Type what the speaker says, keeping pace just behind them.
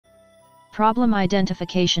Problem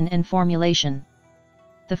identification and formulation.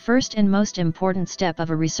 The first and most important step of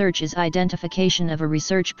a research is identification of a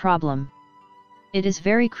research problem. It is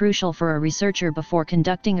very crucial for a researcher before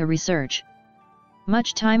conducting a research.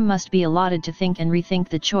 Much time must be allotted to think and rethink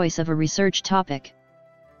the choice of a research topic.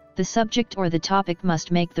 The subject or the topic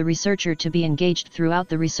must make the researcher to be engaged throughout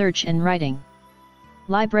the research and writing.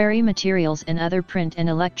 Library materials and other print and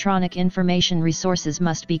electronic information resources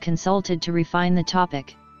must be consulted to refine the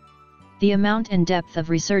topic. The amount and depth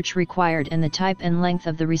of research required and the type and length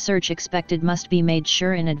of the research expected must be made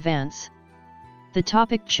sure in advance. The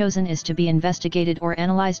topic chosen is to be investigated or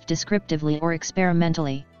analyzed descriptively or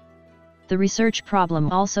experimentally. The research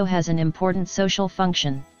problem also has an important social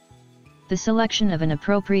function. The selection of an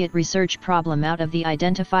appropriate research problem out of the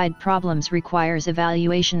identified problems requires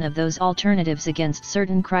evaluation of those alternatives against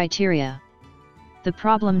certain criteria. The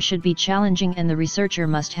problem should be challenging and the researcher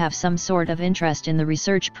must have some sort of interest in the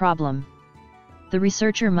research problem. The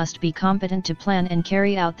researcher must be competent to plan and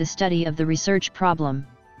carry out the study of the research problem.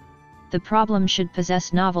 The problem should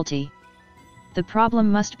possess novelty. The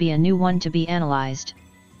problem must be a new one to be analyzed.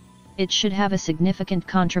 It should have a significant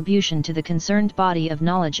contribution to the concerned body of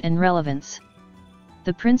knowledge and relevance.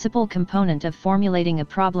 The principal component of formulating a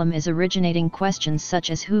problem is originating questions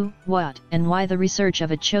such as who, what, and why the research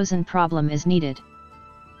of a chosen problem is needed.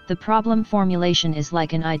 The problem formulation is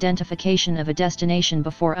like an identification of a destination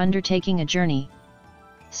before undertaking a journey.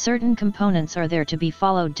 Certain components are there to be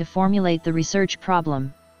followed to formulate the research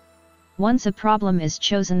problem. Once a problem is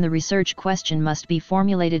chosen, the research question must be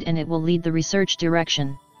formulated and it will lead the research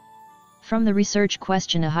direction. From the research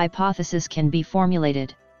question, a hypothesis can be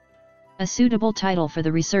formulated. A suitable title for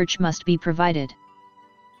the research must be provided.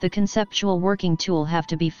 The conceptual working tool have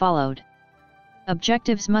to be followed.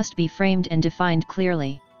 Objectives must be framed and defined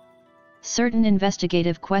clearly. Certain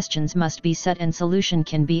investigative questions must be set and solution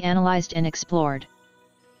can be analyzed and explored.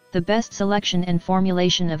 The best selection and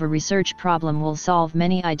formulation of a research problem will solve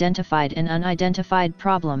many identified and unidentified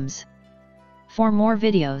problems. For more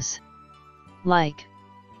videos, like,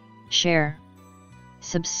 share,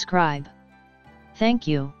 subscribe. Thank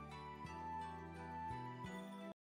you.